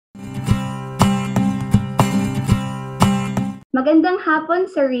Magandang hapon,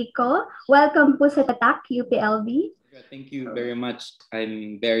 Sir Rico. Welcome po sa Tatak UPLB. Thank you very much.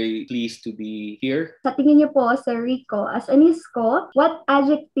 I'm very pleased to be here. Sa tingin niyo po, Sir Rico, as an ISCO, what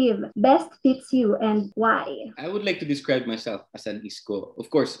adjective best fits you and why? I would like to describe myself as an ISCO,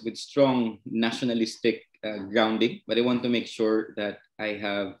 of course, with strong nationalistic grounding, but I want to make sure that I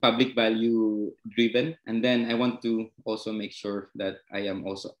have public value driven, and then I want to also make sure that I am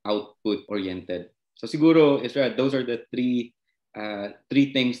also output oriented. So siguro, Israel, those are the three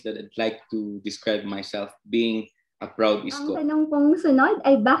things that I'd like to describe myself being a proud ISCO. Ang tanong pong sunod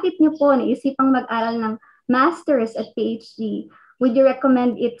ay bakit niyo po naisipang mag-aral ng Masters at PhD? Would you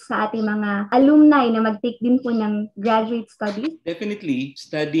recommend it sa ating mga alumni na mag-take din po ng graduate studies? Definitely,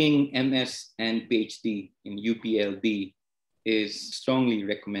 studying MS and PhD in UPLB is strongly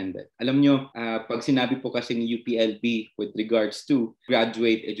recommended. Alam nyo, pag sinabi po kasi ng UPLB with regards to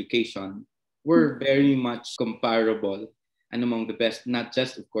graduate education, we're very much comparable and among the best, not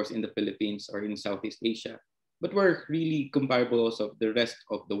just, of course, in the Philippines or in Southeast Asia, but we're really comparable also of the rest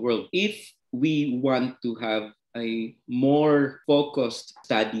of the world. If we want to have a more focused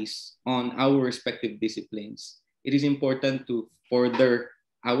studies on our respective disciplines, it is important to further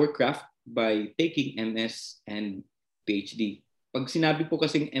our craft by taking MS and PhD. Pag sinabi po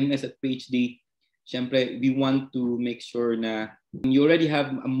kasing MS at PhD, syempre, we want to make sure na you already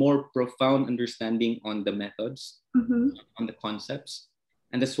have a more profound understanding on the methods, on the concepts,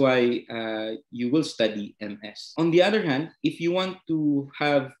 and that's why you will study MS. On the other hand, if you want to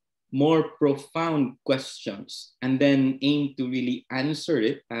have more profound questions and then aim to really answer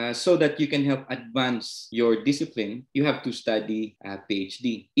it so that you can help advance your discipline, you have to study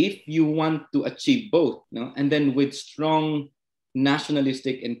PhD. If you want to achieve both, no, and then with strong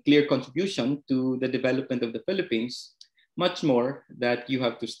nationalistic and clear contribution to the development of the Philippines, much more that you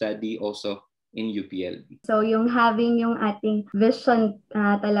have to study also in UPLB. So yung having yung ating vision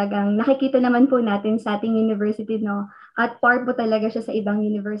talagang nakikita naman po natin sa ating university, no? At par po talaga siya sa ibang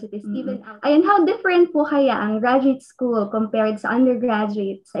universities. Even out. Ayun, how different po kaya ang graduate school compared sa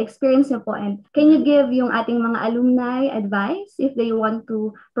undergraduate, sa experience niyo po? And can you give yung ating mga alumni advice if they want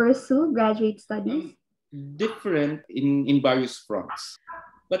to pursue graduate studies? Different in various fronts.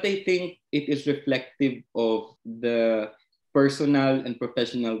 But I think it is reflective of the personal and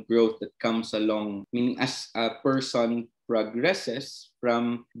professional growth that comes along, meaning as a person progresses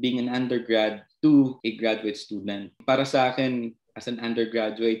from being an undergrad to a graduate student. Para sa akin, as an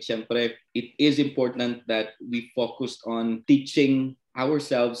undergraduate, syempre, it is important that we focus on teaching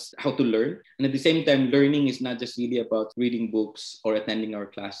ourselves how to learn. And at the same time, learning is not just really about reading books or attending our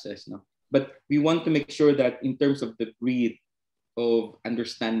classes, no? But we want to make sure that in terms of the breadth of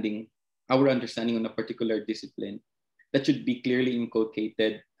understanding, our understanding on a particular discipline, that should be clearly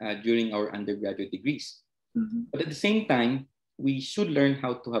inculcated during our undergraduate degrees. But at the same time, we should learn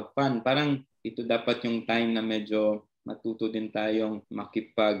how to have fun. Parang ito dapat yung time na medyo matuto din tayong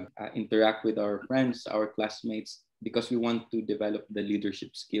makipag-interact with our friends, our classmates, because we want to develop the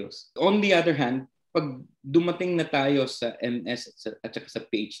leadership skills. On the other hand, pag dumating na tayo sa MS at saka sa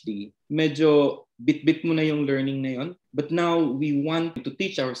PhD, medyo bit-bit mo na yung learning na yon. But now, we want to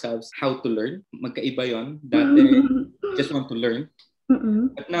teach ourselves how to learn. Magkaiba yon. Dati, just want to learn.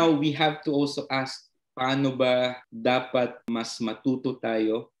 But now, we have to also ask, paano ba dapat mas matuto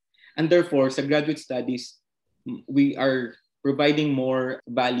tayo? And therefore, sa graduate studies, we are providing more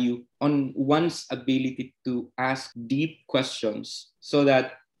value on one's ability to ask deep questions so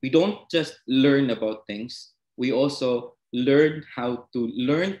that we don't just learn about things, we also learn how to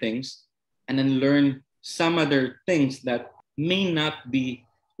learn things and then learn some other things that may not be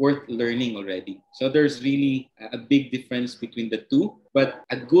worth learning already. So there's really a big difference between the two, but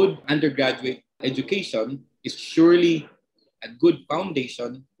a good undergraduate education is surely a good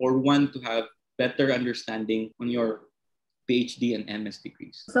foundation for one to have better understanding on your PhD and MS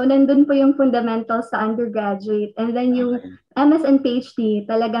degrees. So, nandun po yung fundamentals sa undergraduate. And then yung MS and PhD,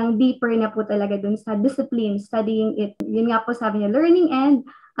 talagang deeper na po talaga dun sa discipline, studying it. Yun nga po sabi niya, learning and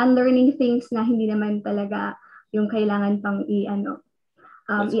unlearning things na hindi naman talaga yung kailangan pang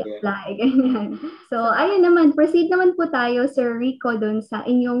i-apply. Ganyan. So, ayun naman, proceed naman po tayo, Sir Rico, dun sa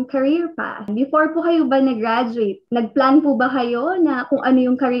inyong career path. Before po kayo ba nag-graduate, nag-plan po ba kayo na kung ano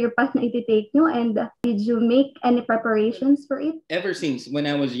yung career path na iti-take nyo? And did you make any preparations for it? Ever since when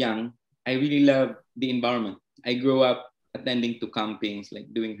I was young, I really love the environment. I grew up attending to campings,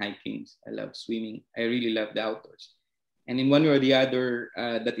 like doing hikings. I love swimming. I really love the outdoors. And in one way or the other,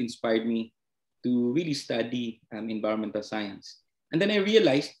 that inspired me to really study environmental science. And then I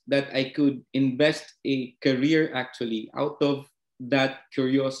realized that I could invest a career actually out of that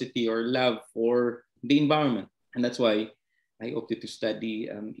curiosity or love for the environment. And that's why I opted to study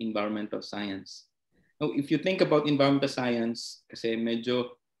environmental science. Now, if you think about environmental science, kasi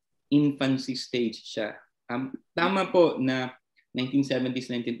medyo infancy stage siya. Tama po na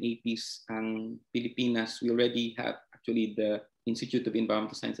 1970s, 1980s ang Pilipinas, we already have actually the Institute of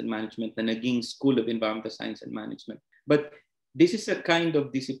Environmental Science and Management na naging School of Environmental Science and Management. But this is a kind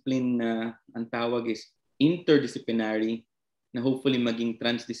of discipline na ang tawag is interdisciplinary na hopefully maging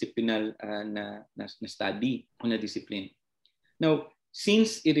transdisciplinary na study o na discipline. Now,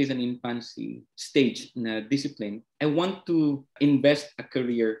 since it is an infancy stage na discipline, I want to invest a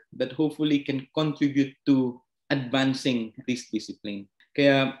career that hopefully can contribute to advancing this discipline.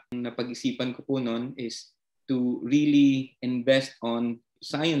 Kaya napag-isipan ko po noon is to really invest on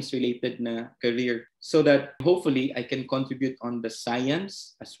science-related na career so that hopefully I can contribute on the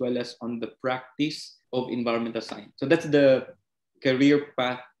science as well as on the practice of environmental science. So that's the career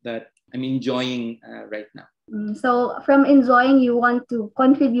path that I'm enjoying right now. So, from enjoying, you want to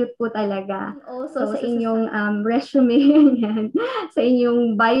contribute po talaga. Also, sa inyong resume, yan, sa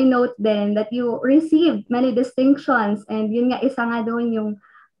inyong bio note din, that you received many distinctions. And yun nga, isa nga doon yung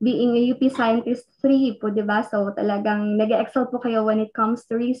being a UP Scientist 3 po, di ba? So, talagang nag-excel po kayo when it comes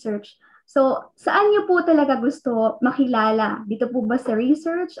to research. So, saan niyo po talaga gusto makilala? Dito po ba sa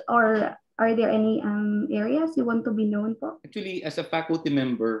research or are there any areas you want to be known for? Actually, as a faculty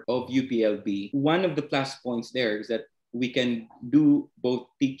member of UPLB, one of the plus points there is that we can do both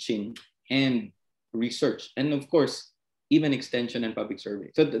teaching and research. And of course, even extension and public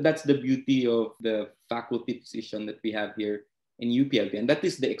survey. So that's the beauty of the faculty position that we have here in UPLB. And that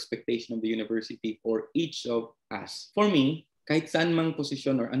is the expectation of the university for each of us. For me, kahit saan mang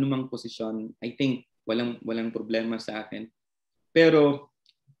posisyon or anumang posisyon, I think walang problema sa akin. Pero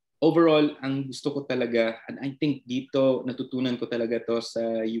overall, ang gusto ko talaga, and I think dito natutunan ko talaga to sa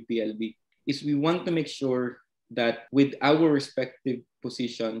UPLB, is we want to make sure that with our respective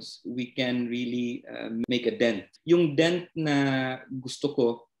positions, we can really make a dent. Yung dent na gusto ko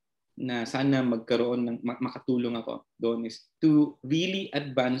na sana magkaroon ng makatulong ako doon is to really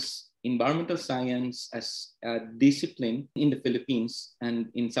advance environmental science as a discipline in the Philippines and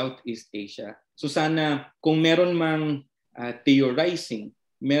in Southeast Asia. So sana kung meron mang theorizing,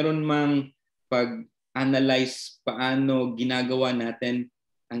 meron mang pag-analyze paano ginagawa natin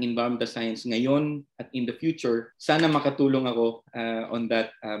ang environmental science ngayon at in the future, sana makatulong ako on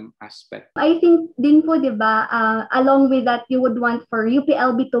that aspect. I think din po, di ba, along with that, you would want for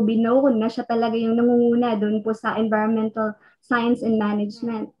UPLB to be known na siya talaga yung nangunguna doon po sa environmental science and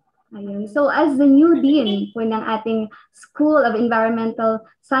management. Ayun. So as the new dean po ng ating School of Environmental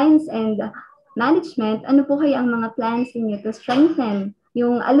Science and Management, ano po kaya ang mga plans niyo to strengthen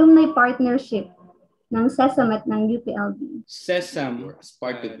yung alumni partnership ng SESAM at ng UPLB? SESAM, as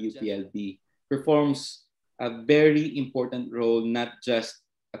part of UPLB, performs a very important role, not just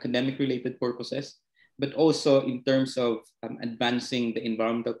academic-related purposes, but also in terms of advancing the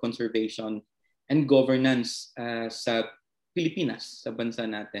environmental conservation and governance sa Pilipinas, sa bansa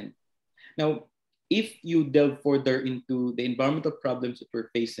natin. Now, if you delve further into the environmental problems that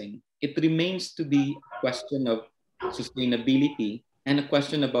we're facing, it remains to be a question of sustainability and a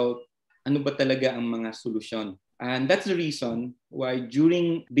question about ano ba talaga ang mga solusyon. And that's the reason why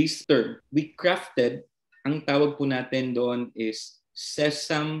during this term, we crafted, ang tawag po natin doon is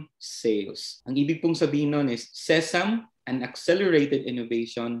SESAM Sales. Ang ibig pong sabihin noon is SESAM, an accelerated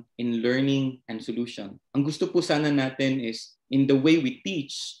innovation in learning and solution. Ang gusto po sana natin is in the way we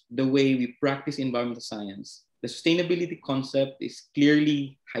teach, the way we practice environmental science, the sustainability concept is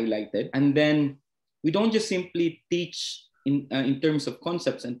clearly highlighted. And then we don't just simply teach in terms of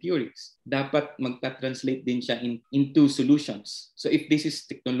concepts and theories. Dapat magta-translate din siya into solutions. So if this is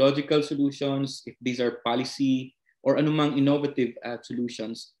technological solutions, if these are policy or anumang innovative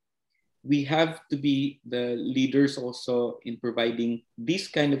solutions, we have to be the leaders also in providing these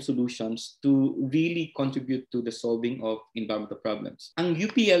kind of solutions to really contribute to the solving of environmental problems. Ang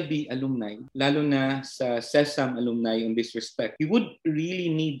UPLB alumni, lalo na sa SESAM alumni in this respect, we would really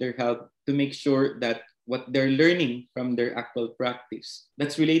need their help to make sure that what they're learning from their actual practice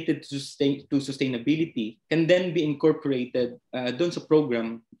that's related to sustainability can then be incorporated doon sa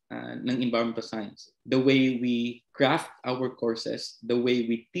program ng environmental science. The way we craft our courses, the way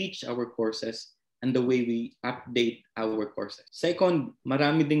we teach our courses, and the way we update our courses. Second,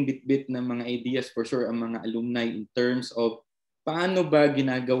 marami ding bitbit na mga ideas for sure ang mga alumni in terms of paano ba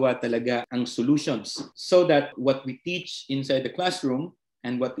ginagawa talaga ang solutions so that what we teach inside the classroom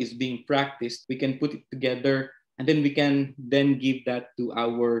and what is being practiced, we can put it together and then we can then give that to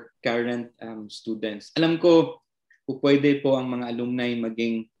our current students. Alam ko, pwede po ang mga alumni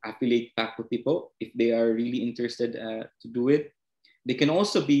maging affiliate faculty po if they are really interested to do it. They can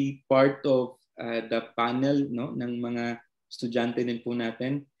also be part of the panel, no, ng mga estudyante din po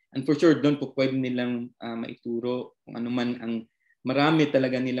natin. And for sure, doon po pwede nilang maituro kung ano man ang marami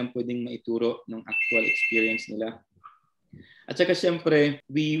talaga nilang pwedeng maituro ng actual experience nila. At saka siyempre,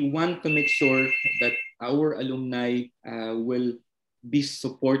 we want to make sure that our alumni will be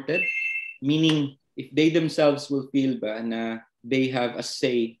supported, meaning if they themselves will feel na they have a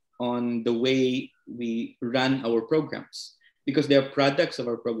say on the way we run our programs, because they are products of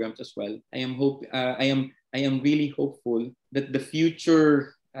our programs as well. I am really hopeful that the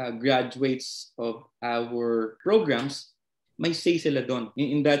future graduates of our programs may say sila doon.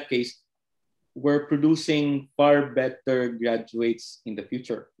 In that case, we're producing far better graduates in the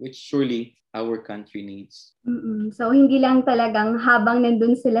future, which surely our country needs. So, hindi lang talagang habang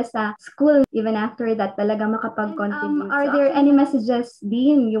nandun sila sa school, even after that, talagang makapag-contribute. Are there any messages,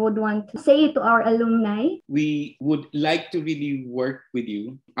 Dean, you would want to say to our alumni? We would like to really work with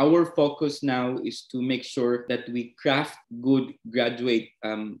you. Our focus now is to make sure that we craft good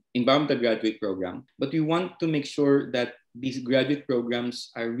environmental graduate program. But we want to make sure that these graduate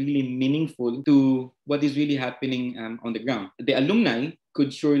programs are really meaningful to what is really happening on the ground. The alumni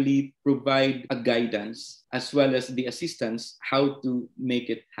could surely provide a guidance as well as the assistance how to make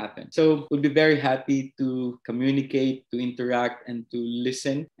it happen. So we'll be very happy to communicate, to interact, and to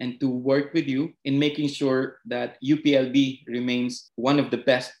listen and to work with you in making sure that UPLB remains one of the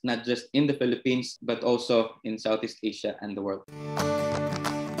best, not just in the Philippines, but also in Southeast Asia and the world.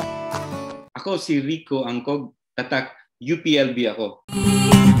 Ako si Rico Ancog, Tatak UPLB ako.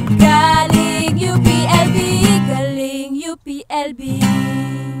 Galing UPLB, galing UPLB.